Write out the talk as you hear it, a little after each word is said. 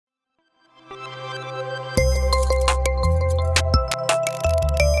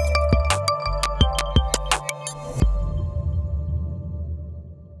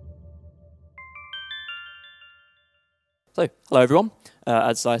So, hello everyone.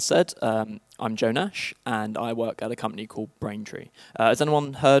 As I said, I'm Joe Nash, and I work at a company called Braintree. Has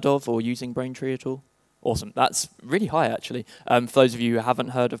anyone heard of or using Braintree at all? Awesome. That's really high, actually. For those of you who haven't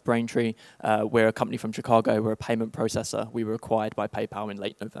heard of Braintree, we're a company from Chicago. We're a payment processor. We were acquired by PayPal in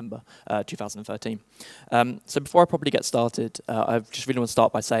late November 2013. So before I probably get started, I just really want to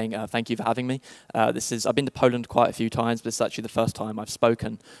start by saying thank you for having me. I've been to Poland quite a few times, but it's actually the first time I've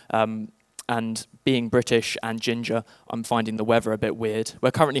spoken. And being British and ginger, I'm finding the weather a bit weird.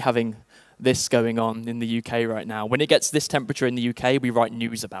 We're currently having this going on in the UK right now. When it gets this temperature in the UK, we write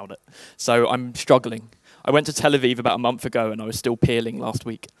news about it. So I'm struggling. I went to Tel Aviv about a month ago, and I was still peeling last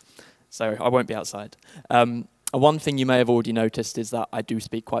week. So I won't be outside. One thing you may have already noticed is that I do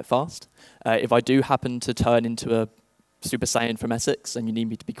speak quite fast. If I do happen to turn into a Super Saiyan from Essex and you need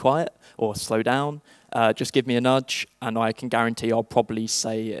me to be quiet or slow down, just give me a nudge, and I can guarantee I'll probably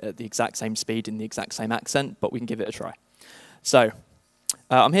say at the exact same speed in the exact same accent, but we can give it a try. So,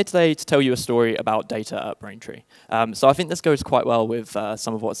 I'm here today to tell you a story about data at Braintree. So I think this goes quite well with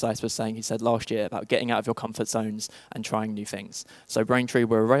some of what Zeiss was saying. He said last year about getting out of your comfort zones and trying new things. So Braintree,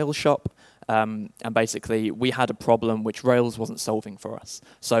 we're a Rails shop, and basically we had a problem which Rails wasn't solving for us.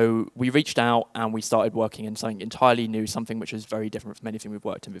 So we reached out and we started working in something entirely new, something which is very different from anything we've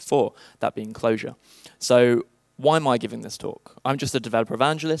worked in before, that being Clojure. So why am I giving this talk? I'm just a developer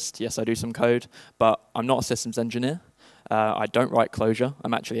evangelist. Yes, I do some code, but I'm not a systems engineer. I don't write Clojure.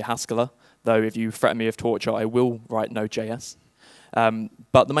 I'm actually a Hascaller, though if you threaten me with torture, I will write Node.js.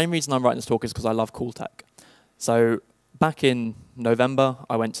 But the main reason I'm writing this talk is because I love cool tech. So back in November,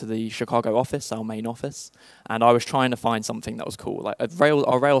 I went to the Chicago office, our main office, and I was trying to find something that was cool. Like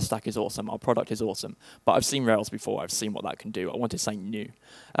our Rails stack is awesome, our product is awesome, but I've seen Rails before, I've seen what that can do. I wanted something new.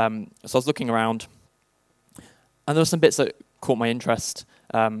 So I was looking around, and there were some bits that caught my interest.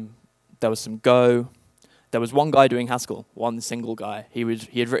 There was some Go. There was one guy doing Haskell, one single guy. He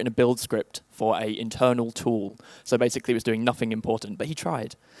had written a build script for an internal tool. So basically it was doing nothing important, but he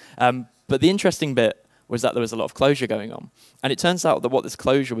tried. But the interesting bit was that there was a lot of Clojure going on. And it turns out that what this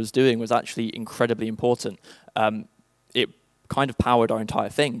Clojure was doing was actually incredibly important. It kind of powered our entire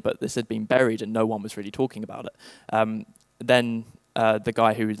thing, but this had been buried and no one was really talking about it. Then the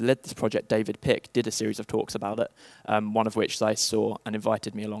guy who led this project, David Pick, did a series of talks about it, one of which I saw and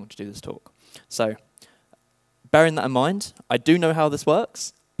invited me along to do this talk. So, bearing that in mind, I do know how this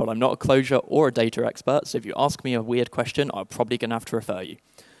works, but I'm not a Clojure or a data expert, so if you ask me a weird question, I'm probably going to have to refer you.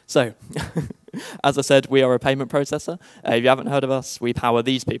 So, as I said, we are a payment processor. If you haven't heard of us, we power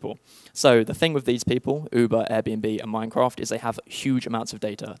these people. So the thing with these people, Uber, Airbnb, and Minecraft, is they have huge amounts of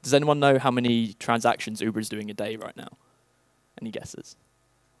data. Does anyone know how many transactions Uber is doing a day right now? Any guesses?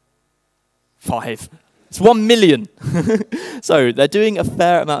 5. It's 1 million. So they're doing a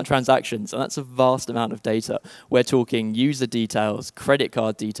fair amount of transactions, and that's a vast amount of data. We're talking user details, credit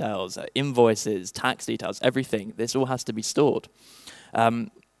card details, invoices, tax details, everything. This all has to be stored.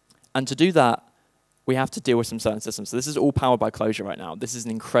 And to do that, we have to deal with some certain systems. So this is all powered by Clojure right now. This is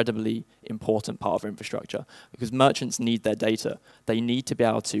an incredibly important part of our infrastructure because merchants need their data. They need to be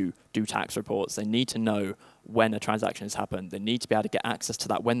able to do tax reports. They need to know when a transaction has happened. They need to be able to get access to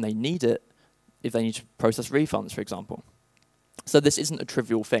that when they need it, if they need to process refunds, for example. So this isn't a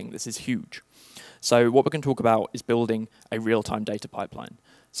trivial thing. This is huge. So what we're going to talk about is building a real-time data pipeline.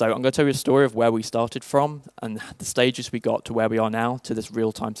 So I'm going to tell you a story of where we started from and the stages we got to where we are now to this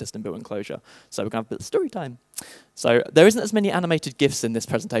real-time system built in Clojure. So we're going to have a bit of story time. So there isn't as many animated GIFs in this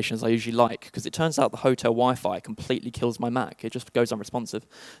presentation as I usually like, because it turns out the hotel Wi-Fi completely kills my Mac. It just goes unresponsive.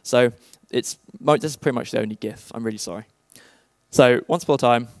 So this is pretty much the only GIF. I'm really sorry. So once upon a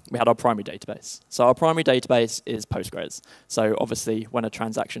time, we had our primary database. So our primary database is Postgres. So obviously, when a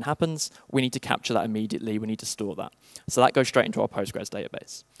transaction happens, we need to capture that immediately. We need to store that. So that goes straight into our Postgres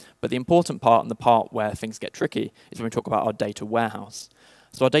database. But the important part, and the part where things get tricky, is when we talk about our data warehouse.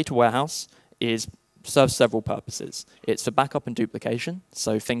 So our data warehouse serves several purposes. It's for backup and duplication.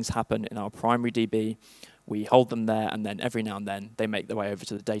 So things happen in our primary DB. We hold them there, and then every now and then, they make their way over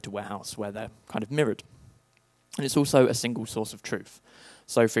to the data warehouse where they're kind of mirrored. And it's also a single source of truth.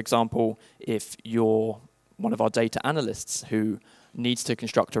 So for example, if you're one of our data analysts who needs to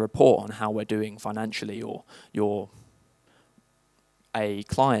construct a report on how we're doing financially, or you're a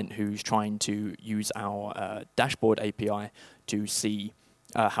client who's trying to use our dashboard API to see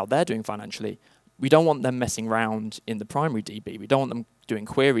how they're doing financially, we don't want them messing around in the primary DB. We don't want them doing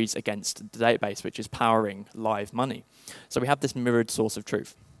queries against the database, which is powering live money. So we have this mirrored source of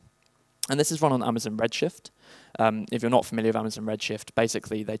truth. And this is run on Amazon Redshift. If you're not familiar with Amazon Redshift,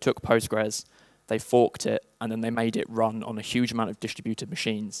 basically they took Postgres, they forked it, and then they made it run on a huge amount of distributed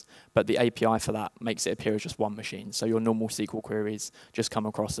machines. But the API for that makes it appear as just one machine. So your normal SQL queries just come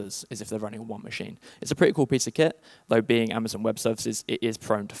across as if they're running on one machine. It's a pretty cool piece of kit, though being Amazon Web Services, it is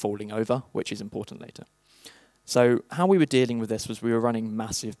prone to falling over, which is important later. So how we were dealing with this was we were running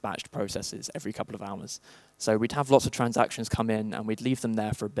massive batched processes every couple of hours. So we'd have lots of transactions come in, and we'd leave them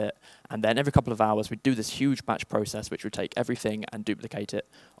there for a bit, and then every couple of hours we'd do this huge batch process which would take everything and duplicate it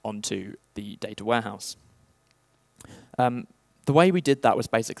onto the data warehouse. The way we did that was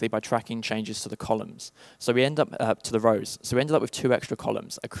basically by tracking changes to the columns. So we end up to the rows. So we ended up with 2 extra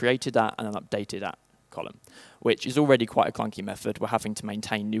columns, a created at and an updated at column, which is already quite a clunky method. We're having to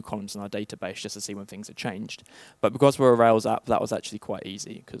maintain new columns in our database just to see when things have changed. But because we're a Rails app, that was actually quite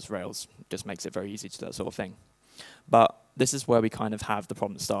easy, because Rails just makes it very easy to do that sort of thing. But this is where we kind of have the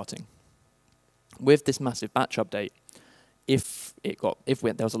problem starting. With this massive batch update, if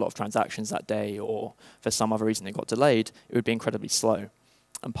there was a lot of transactions that day, or for some other reason it got delayed, it would be incredibly slow.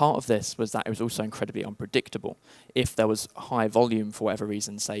 And part of this was that it was also incredibly unpredictable. If there was high volume for whatever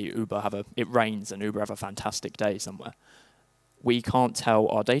reason, say it rains and Uber have a fantastic day somewhere, we can't tell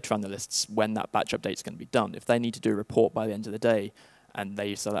our data analysts when that batch update is going to be done. If they need to do a report by the end of the day, and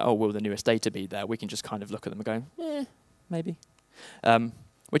they say, oh, will the newest data be there? We can just kind of look at them and go, maybe,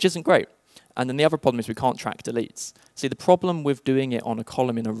 which isn't great. And then the other problem is we can't track deletes. See, the problem with doing it on a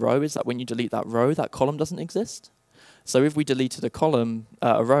column in a row is that when you delete that row, that column doesn't exist. So if we deleted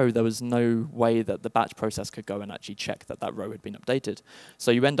a row, there was no way that the batch process could go and actually check that that row had been updated.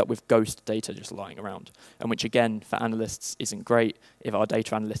 So you end up with ghost data just lying around, and which again, for analysts, isn't great. If our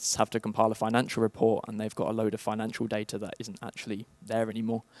data analysts have to compile a financial report and they've got a load of financial data that isn't actually there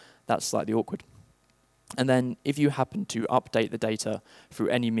anymore, that's slightly awkward. And then if you happen to update the data through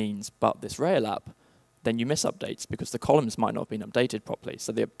any means but this Rail app, then you miss updates because the columns might not have been updated properly,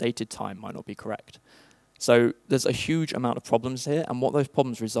 so the updated time might not be correct. So there's a huge amount of problems here, and what those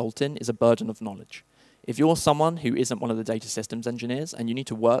problems result in is a burden of knowledge. If you're someone who isn't one of the data systems engineers and you need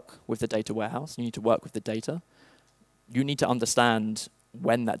to work with the data warehouse, you need to work with the data, you need to understand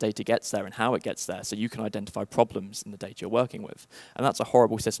when that data gets there and how it gets there so you can identify problems in the data you're working with. And that's a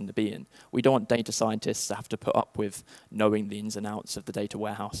horrible system to be in. We don't want data scientists to have to put up with knowing the ins and outs of the data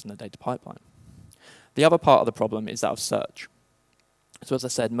warehouse and the data pipeline. The other part of the problem is that of search. So as I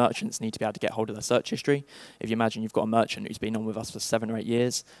said, merchants need to be able to get hold of their search history. If you imagine you've got a merchant who's been on with us for 7 or 8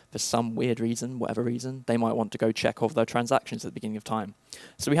 years, for some weird reason, whatever reason, they might want to go check all of their transactions at the beginning of time.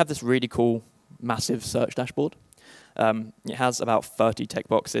 So we have this really cool, massive search dashboard. It has about 30 tick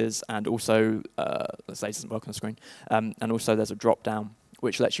boxes, and also, let's say it doesn't work on the screen, and also there's a drop-down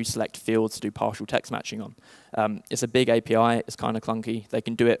which lets you select fields to do partial text matching on. It's a big API, it's kind of clunky. They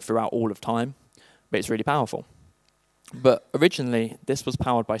can do it throughout all of time, but it's really powerful. But originally, this was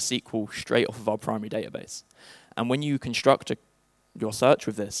powered by SQL straight off of our primary database. And when you construct your search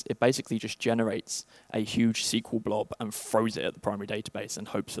with this, it basically just generates a huge SQL blob and throws it at the primary database and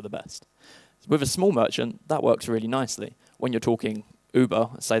hopes for the best. With a small merchant, that works really nicely. When you're talking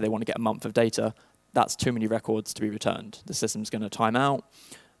Uber, say they want to get a month of data, that's too many records to be returned. The system's going to time out,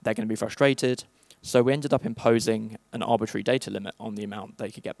 they're going to be frustrated. So we ended up imposing an arbitrary data limit on the amount they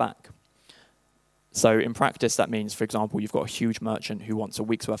could get back. So in practice, that means, for example, you've got a huge merchant who wants a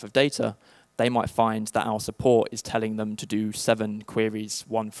week's worth of data. They might find that our support is telling them to do 7 queries,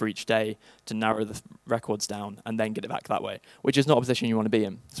 1 for each day, to narrow the records down and then get it back that way, which is not a position you want to be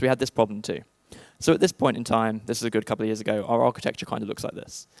in. So we had this problem too. So at this point in time, this is a good couple of years ago, our architecture kind of looks like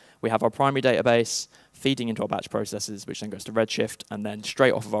this. We have our primary database feeding into our batch processes, which then goes to Redshift, and then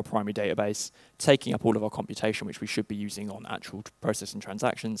straight off of our primary database, taking up all of our computation, which we should be using on actual processing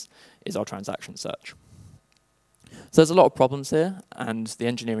transactions, is our transaction search. So there's a lot of problems here, and the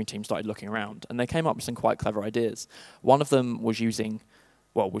engineering team started looking around, and they came up with some quite clever ideas. One of them was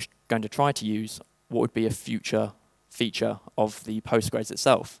was going to try to use what would be a future feature of the Postgres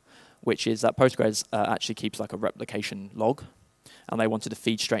itself, which is that Postgres actually keeps like a replication log, and they wanted to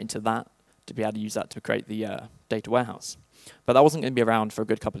feed straight into that to be able to use that to create the data warehouse. But that wasn't going to be around for a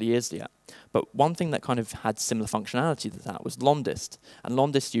good couple of years yet. But one thing that kind of had similar functionality to that was Londist, and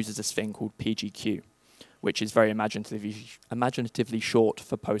Londist uses this thing called PGQ, which is very imaginatively short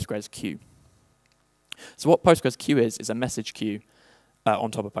for Postgres queue. So what Postgres queue is a message queue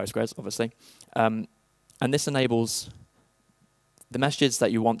on top of Postgres, obviously, and this enables the messages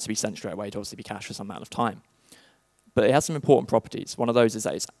that you want to be sent straight away to obviously be cached for some amount of time. But it has some important properties. One of those is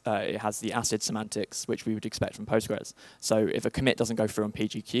that it has the ACID semantics, which we would expect from Postgres. So if a commit doesn't go through on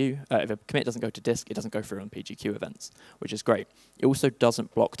PGQ, if a commit doesn't go to disk, it doesn't go through on PGQ events, which is great. It also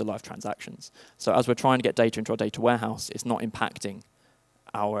doesn't block the live transactions. So as we're trying to get data into our data warehouse, it's not impacting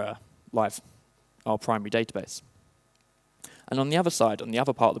our live our primary database. And on the other side, on the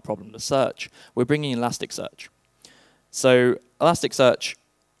other part of the problem, the search, we're bringing in Elasticsearch. So Elasticsearch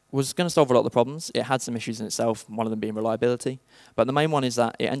was going to solve a lot of the problems. It had some issues in itself, one of them being reliability. But the main one is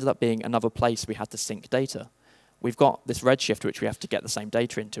that it ended up being another place we had to sync data. We've got this Redshift which we have to get the same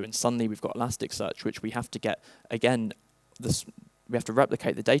data into, and suddenly we've got Elasticsearch which we have to get, again, we have to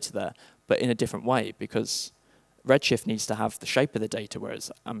replicate the data there, but in a different way, because Redshift needs to have the shape of the data,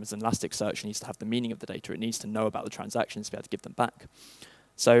 whereas Amazon Elasticsearch needs to have the meaning of the data. It needs to know about the transactions to be able to give them back.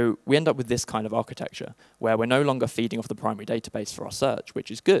 So we end up with this kind of architecture where we're no longer feeding off the primary database for our search, which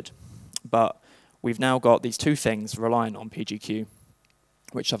is good. But we've now got these two things relying on PGQ,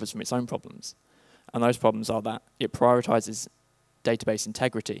 which suffers from its own problems. And those problems are that it prioritizes database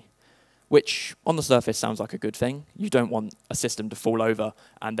integrity, which on the surface sounds like a good thing. You don't want a system to fall over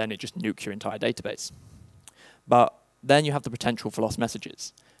and then it just nuke your entire database. But then you have the potential for lost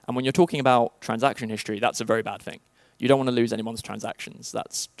messages. And when you're talking about transaction history, that's a very bad thing. You don't want to lose anyone's transactions.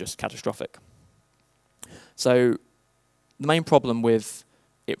 That's just catastrophic. So the main problem with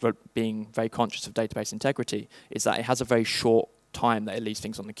it being very conscious of database integrity is that it has a very short time that it leaves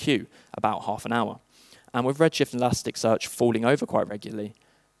things on the queue, about half an hour. And with Redshift and Elasticsearch falling over quite regularly,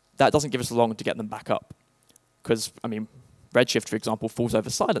 that doesn't give us long to get them back up. Because, I mean, Redshift, for example, falls over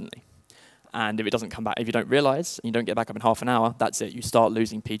silently. And if it doesn't come back, if you don't realize, and you don't get back up in half an hour, that's it. You start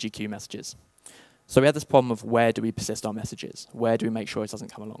losing PGQ messages. So we have this problem of where do we persist our messages? Where do we make sure it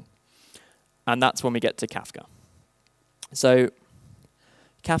doesn't come along? And that's when we get to Kafka. So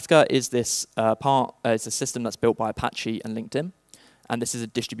Kafka is this it's a system that's built by Apache and LinkedIn, and this is a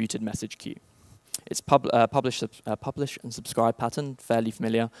distributed message queue. It's publish and subscribe pattern, fairly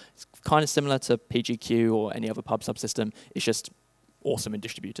familiar. It's kind of similar to PGQ or any other pub subsystem. It's just awesome and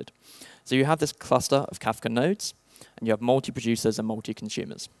distributed. So you have this cluster of Kafka nodes, and you have multi-producers and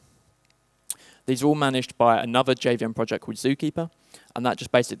multi-consumers. These are all managed by another JVM project called Zookeeper, and that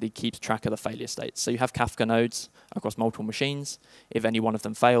just basically keeps track of the failure states. So you have Kafka nodes across multiple machines. If any one of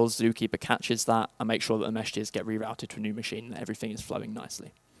them fails, Zookeeper catches that and makes sure that the messages get rerouted to a new machine and everything is flowing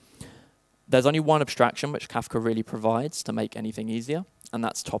nicely. There's only one abstraction which Kafka really provides to make anything easier, and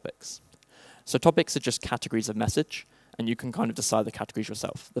that's topics. So topics are just categories of message, and you can kind of decide the categories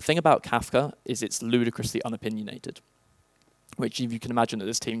yourself. The thing about Kafka is it's ludicrously unopinionated, which if you can imagine that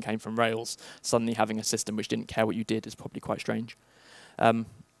this team came from Rails, suddenly having a system which didn't care what you did is probably quite strange. So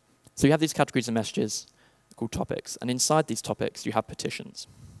you have these categories of messages called topics, and inside these topics you have petitions.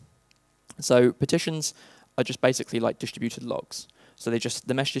 So petitions are just basically like distributed logs. So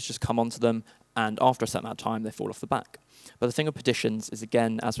the messages just come onto them, and after a certain amount of time they fall off the back. But the thing with petitions is,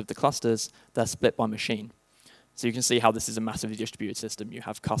 again, as with the clusters, they're split by machine. So you can see how this is a massively distributed system. You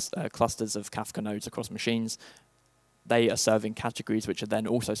have clusters of Kafka nodes across machines. They are serving categories which are then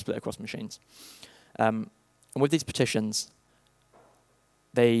also split across machines. And with these petitions,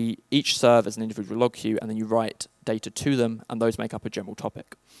 they each serve as an individual log queue, and then you write data to them, and those make up a general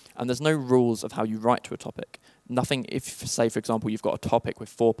topic. And there's no rules of how you write to a topic. Nothing, if, say, for example, you've got a topic with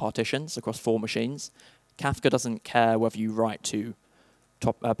 4 partitions across 4 machines, Kafka doesn't care whether you write to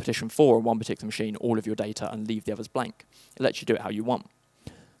petition 4 on one particular machine all of your data and leave the others blank. It lets you do it how you want,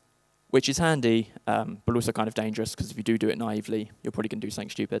 which is handy, but also kind of dangerous, because if you do it naively, you're probably going to do something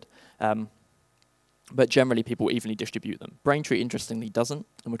stupid. But generally, people evenly distribute them. Braintree, interestingly, doesn't,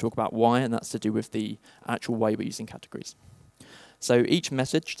 and we'll talk about why, and that's to do with the actual way we're using categories. So each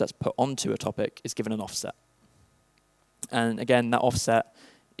message that's put onto a topic is given an offset. And again, that offset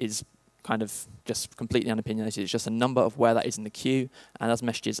is kind of just completely unopinionated. It's just a number of where that is in the queue, and as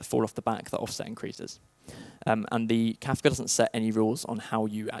messages fall off the back, that offset increases. And the Kafka doesn't set any rules on how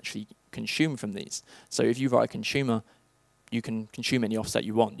you actually consume from these. So if you write a consumer, you can consume any offset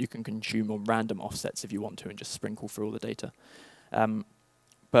you want. You can consume on random offsets if you want to and just sprinkle through all the data.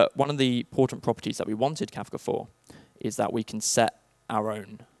 But one of the important properties that we wanted Kafka for is that we can set our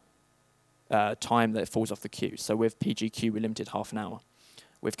own time that it falls off the queue. So with PGQ, we're limited half an hour.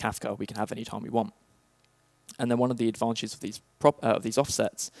 With Kafka, we can have any time we want. And then one of the advantages of these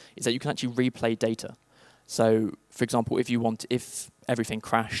offsets is that you can actually replay data. So, for example, if everything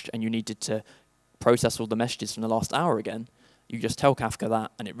crashed and you needed to process all the messages from the last hour again, you just tell Kafka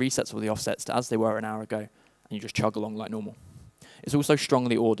that, and it resets all the offsets to as they were an hour ago, and you just chug along like normal. It's also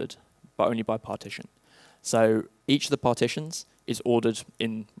strongly ordered, but only by partition. So each of the partitions is ordered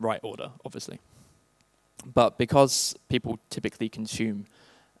in right order, obviously. But because people typically consume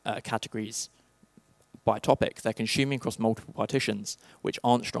categories by topic, they're consuming across multiple partitions, which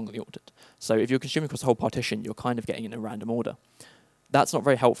aren't strongly ordered. So if you're consuming across the whole partition, you're kind of getting in a random order. That's not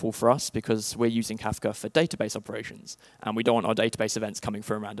very helpful for us because we're using Kafka for database operations, and we don't want our database events coming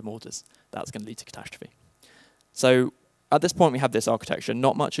through in random orders. That's going to lead to catastrophe. So at this point, we have this architecture.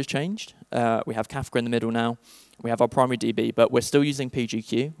 Not much has changed. We have Kafka in the middle now. We have our primary DB, but we're still using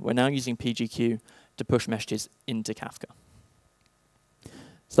PGQ. We're now using PGQ to push messages into Kafka.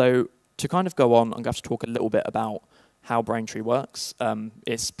 So to kind of go on, I'm going to have to talk a little bit about how Braintree works.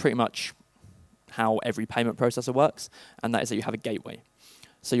 It's pretty much how every payment processor works, and that is that you have a gateway.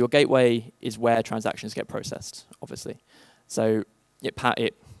 So your gateway is where transactions get processed, obviously. So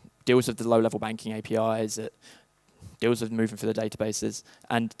it deals with the low-level banking APIs, it deals with moving through the databases,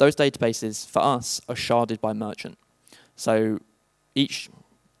 and those databases, for us, are sharded by merchant. So each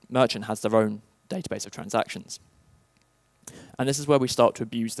merchant has their own database of transactions. And this is where we start to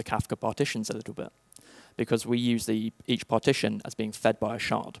abuse the Kafka partitions a little bit, because we use each partition as being fed by a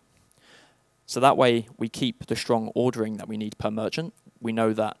shard. So that way, we keep the strong ordering that we need per merchant. We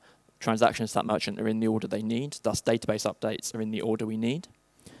know that transactions to that merchant are in the order they need, thus database updates are in the order we need.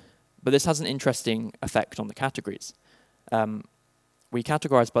 But this has an interesting effect on the categories. We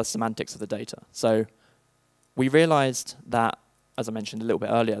categorize by the semantics of the data. So we realized that, as I mentioned a little bit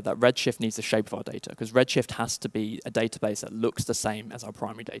earlier, that Redshift needs the shape of our data, because Redshift has to be a database that looks the same as our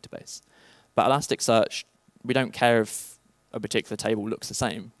primary database. But Elasticsearch, we don't care if a particular table looks the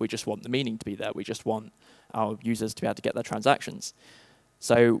same. We just want the meaning to be there. We just want our users to be able to get their transactions.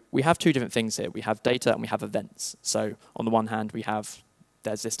 So we have two different things here. We have data and we have events. So on the one hand,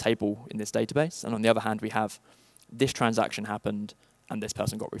 there's this table in this database, and on the other hand, we have this transaction happened and this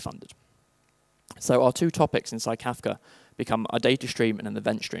person got refunded. So our two topics inside Kafka become a data stream and an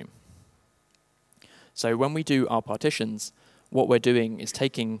event stream. So when we do our partitions, what we're doing is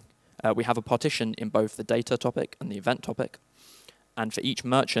we have a partition in both the data topic and the event topic. And for each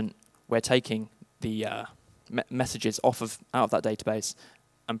merchant, we're taking the messages out of that database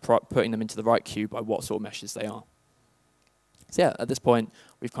and putting them into the right queue by what sort of messages they are. So yeah, at this point,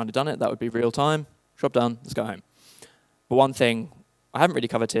 we've kind of done it. That would be real time. Job done. Let's go home. But one thing I haven't really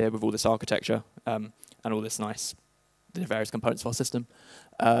covered here with all this architecture and all this the various components of our system,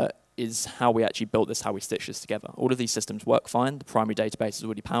 is how we actually built this, how we stitched this together. All of these systems work fine. The primary database is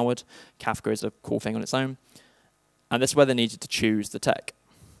already powered. Kafka is a cool thing on its own. And this is where they needed to choose the tech.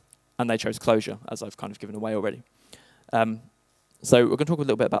 And they chose Clojure, as I've kind of given away already. So we're going to talk a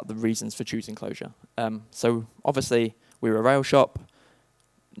little bit about the reasons for choosing Clojure. So obviously, we were a Rails shop.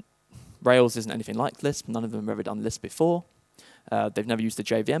 Rails isn't anything like Lisp. None of them have ever done Lisp before. They've never used the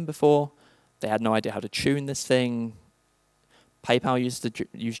JVM before. They had no idea how to tune this thing. PayPal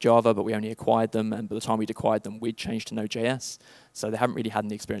used Java, but we only acquired them, and by the time we'd acquired them, we'd changed to Node.js, so they haven't really had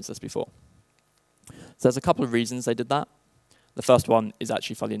any experience with this before. So there's a couple of reasons they did that. The first one is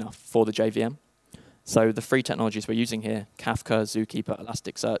actually, funny enough, for the JVM. So the free technologies we're using here, Kafka, Zookeeper,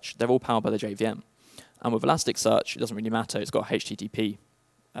 Elasticsearch, they're all powered by the JVM. And with Elasticsearch, it doesn't really matter. It's got a HTTP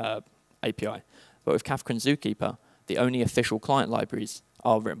API. But with Kafka and Zookeeper, the only official client libraries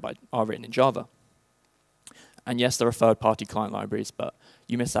are written in Java. And yes, there are third-party client libraries, but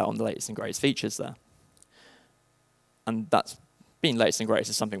you miss out on the latest and greatest features there. And being latest and greatest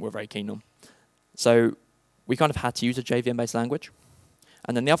is something we're very keen on. So we kind of had to use a JVM-based language.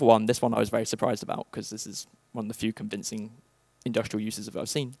 And then the other one, this one I was very surprised about, because this is one of the few convincing industrial uses I've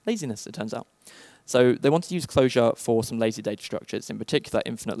seen. Laziness, it turns out. So they wanted to use Clojure for some lazy data structures, in particular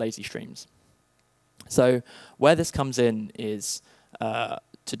infinite lazy streams. So where this comes in is to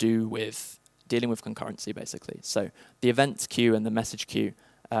do with dealing with concurrency, basically. So the events queue and the message queue,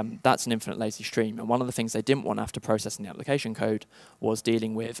 that's an infinite lazy stream. And one of the things they didn't want after processing the application code was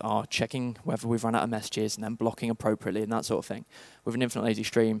dealing with checking whether we've run out of messages and then blocking appropriately and that sort of thing. With an infinite lazy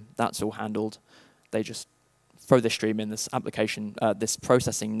stream, that's all handled. They just throw this stream in, this application, this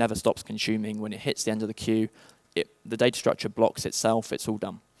processing never stops consuming. When it hits the end of the queue, the data structure blocks itself, it's all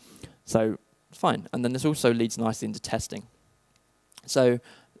done. So fine. And then this also leads nicely into testing. So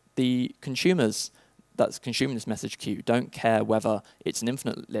the consumers that's consuming this message queue don't care whether it's an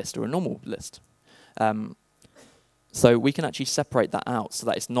infinite list or a normal list. So we can actually separate that out so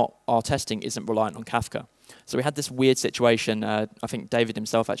that our testing isn't reliant on Kafka. So we had this weird situation, I think David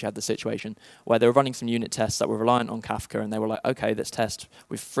himself actually had this situation, where they were running some unit tests that were reliant on Kafka, and they were like, okay, let's test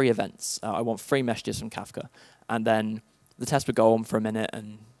with 3 events. I want 3 messages from Kafka. And then the test would go on for a minute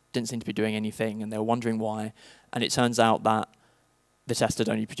and didn't seem to be doing anything, and they were wondering why. And it turns out that the test had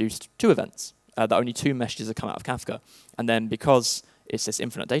only produced 2 events, that only 2 messages had come out of Kafka. And then because it's this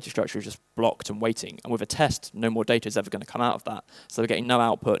infinite data structure, it's just blocked and waiting. And with a test, no more data is ever going to come out of that. So we're getting no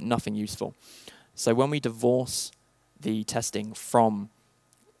output, nothing useful. So when we divorce the testing from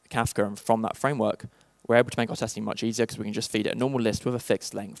Kafka and from that framework, we're able to make our testing much easier because we can just feed it a normal list with a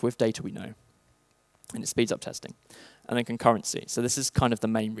fixed length, with data we know, and it speeds up testing. And then concurrency. So this is kind of the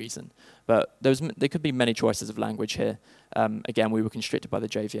main reason. But there could be many choices of language here. Again, we were constricted by the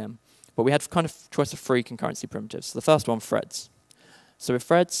JVM. But we had kind of choice of 3 concurrency primitives. So the first one, threads. So with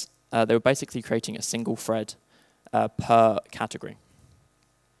threads, they were basically creating a single thread per category.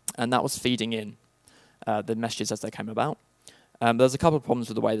 And that was feeding in the messages as they came about. There's a couple of problems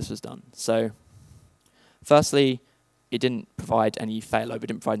with the way this was done. So firstly, it didn't provide any failover. It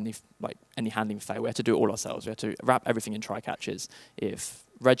didn't provide any handling fail. We had to do it all ourselves. We had to wrap everything in try-catches. If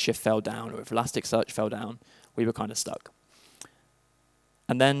Redshift fell down or if Elasticsearch fell down, we were kind of stuck.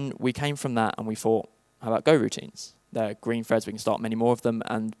 And then we came from that and we thought, how about Go routines? They're green threads. We can start many more of them.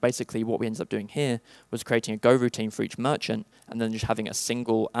 And basically what we ended up doing here was creating a Go routine for each merchant and then just having a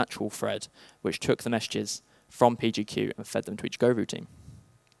single actual thread which took the messages from PGQ and fed them to each Go routine.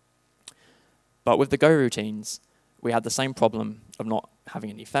 But with the Go routines, we had the same problem of not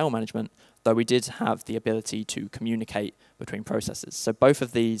having any fail management, though we did have the ability to communicate between processes. So both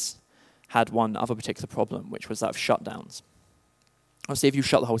of these had one other particular problem, which was that of shutdowns. Obviously, if you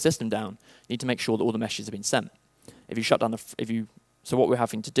shut the whole system down, you need to make sure that all the messages have been sent. If you shut down so what we're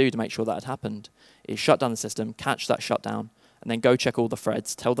having to do to make sure that had happened is shut down the system, catch that shutdown, and then go check all the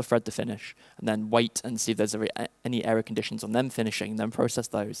threads, tell the thread to finish, and then wait and see if there's any error conditions on them finishing, then process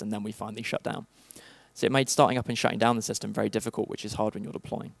those, and then we finally shut down. So it made starting up and shutting down the system very difficult, which is hard when you're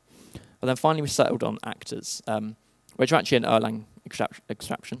deploying. But then finally we settled on actors, which are actually an Erlang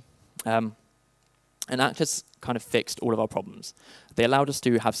extraction. And actors kind of fixed all of our problems. They allowed us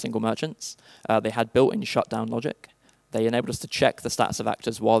to have single merchants. They had built-in shutdown logic. They enabled us to check the status of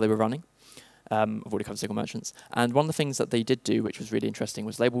actors while they were running. I've already covered single merchants. And one of the things that they did do, which was really interesting,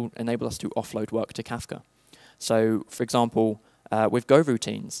 was enable us to offload work to Kafka. So, for example, with Go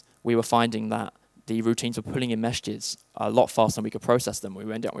routines, we were finding that the routines were pulling in messages a lot faster than we could process them. We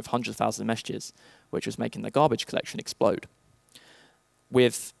ended up with hundreds of thousands of messages, which was making the garbage collection explode.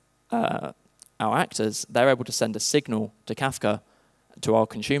 With our actors, they're able to send a signal to Kafka, to our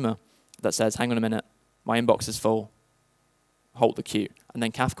consumer, that says, hang on a minute, my inbox is full, halt the queue. And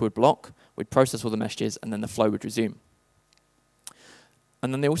then Kafka would block, we'd process all the messages, and then the flow would resume.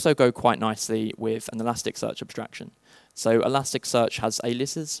 And then they also go quite nicely with an Elasticsearch abstraction. So Elasticsearch has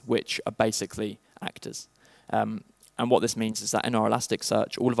aliases, which are basically actors. And what this means is that in our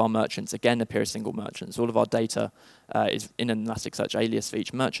Elasticsearch, all of our merchants, again, appear as single merchants. All of our data is in an Elasticsearch alias for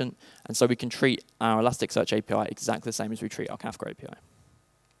each merchant. And so we can treat our Elasticsearch API exactly the same as we treat our Kafka API.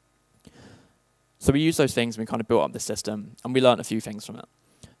 So we use those things and we kind of built up this system, and we learned a few things from it.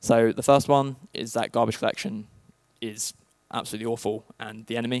 So the first one is that garbage collection is absolutely awful and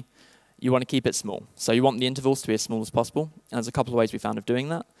the enemy. You want to keep it small. So you want the intervals to be as small as possible. And there's a couple of ways we found of doing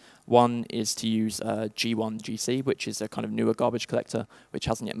that. One is to use G1 GC, which is a kind of newer garbage collector, which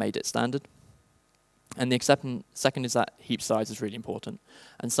hasn't yet made it standard. And the second is that heap size is really important.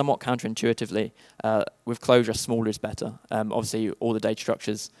 And somewhat counterintuitively, with Clojure, smaller is better. Obviously, all the data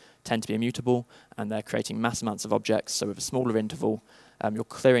structures tend to be immutable, and they're creating mass amounts of objects. So with a smaller interval, you're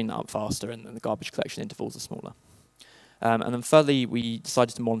clearing that up faster, and the garbage collection intervals are smaller. And then thirdly, we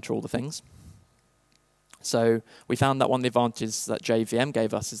decided to monitor all the things. So we found that one of the advantages that JVM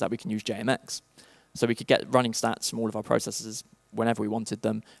gave us is that we can use JMX. So we could get running stats from all of our processes whenever we wanted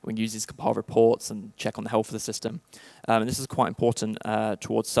them. We can use these compile reports and check on the health of the system. And this is quite important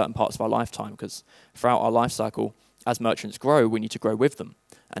towards certain parts of our lifetime, because throughout our life cycle, as merchants grow, we need to grow with them.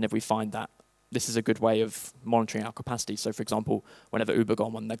 And if we find that this is a good way of monitoring our capacity. So for example, whenever Uber go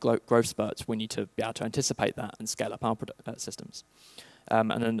on one of their growth spurts, we need to be able to anticipate that and scale up our systems.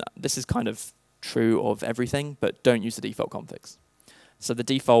 And then this is kind of true of everything, but don't use the default configs. So the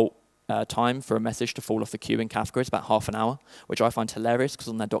default time for a message to fall off the queue in Kafka is about half an hour, which I find hilarious because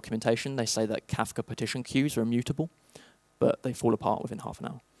on their documentation, they say that Kafka partition queues are immutable, but they fall apart within half an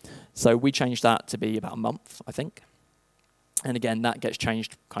hour. So we changed that to be about a month, I think. And again, that gets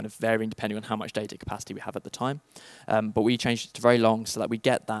changed kind of varying depending on how much data capacity we have at the time. But we changed it to very long so that we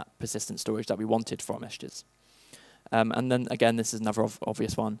get that persistent storage that we wanted for our messages. And then again, this is another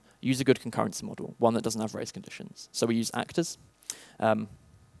obvious one. Use a good concurrency model, one that doesn't have race conditions. So we use actors,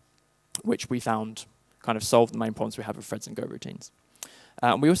 which we found kind of solved the main problems we have with threads and Go routines.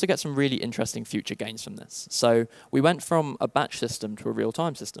 And we also get some really interesting future gains from this. So we went from a batch system to a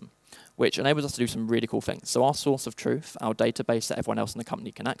real-time system, which enables us to do some really cool things. So our source of truth, our database that everyone else in the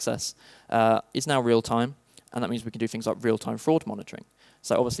company can access, is now real-time, and that means we can do things like real-time fraud monitoring.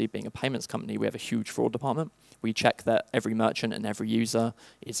 So obviously, being a payments company, we have a huge fraud department. We check that every merchant and every user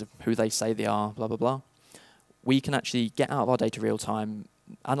is who they say they are, blah, blah, blah. We can actually get out of our data real-time,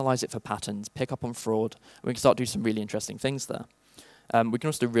 analyze it for patterns, pick up on fraud, and we can start doing some really interesting things there. We can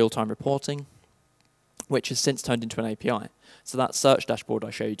also do real-time reporting, which has since turned into an API. So that search dashboard I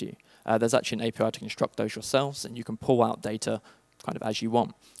showed you, there's actually an API to construct those yourselves, and you can pull out data kind of as you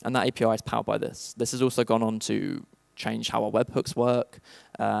want. And that API is powered by this. This has also gone on to change how our webhooks work,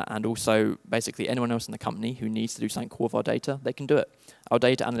 and also basically anyone else in the company who needs to do something cool with our data, they can do it. Our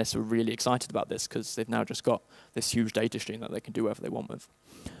data analysts are really excited about this because they've now just got this huge data stream that they can do whatever they want with.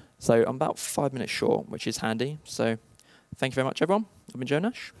 So I'm about 5 minutes short, which is handy. So thank you very much, everyone. I've been Joe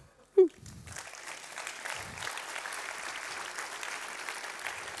Nash. Woo.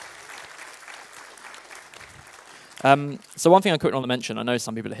 So one thing I quickly want to mention, I know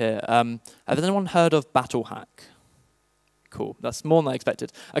some people are here. Has anyone heard of BattleHack? Cool, that's more than I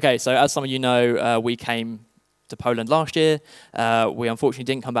expected. Okay, so as some of you know, we came to Poland last year. We unfortunately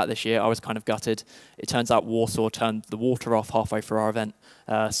didn't come back this year. I was kind of gutted. It turns out Warsaw turned the water off halfway through our event,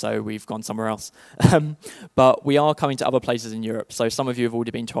 so we've gone somewhere else. But we are coming to other places in Europe. So some of you have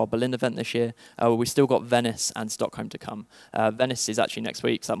already been to our Berlin event this year. We've still got Venice and Stockholm to come. Venice is actually next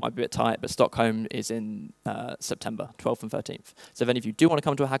week, so that might be a bit tight, but Stockholm is in September, 12th and 13th. So if any of you do want to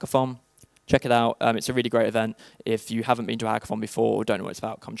come to a hackathon, check it out. It's a really great event. If you haven't been to a hackathon before or don't know what it's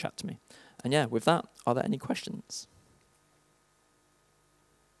about, come chat to me. And yeah, with that, are there any questions?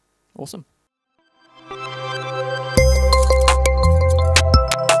 Awesome.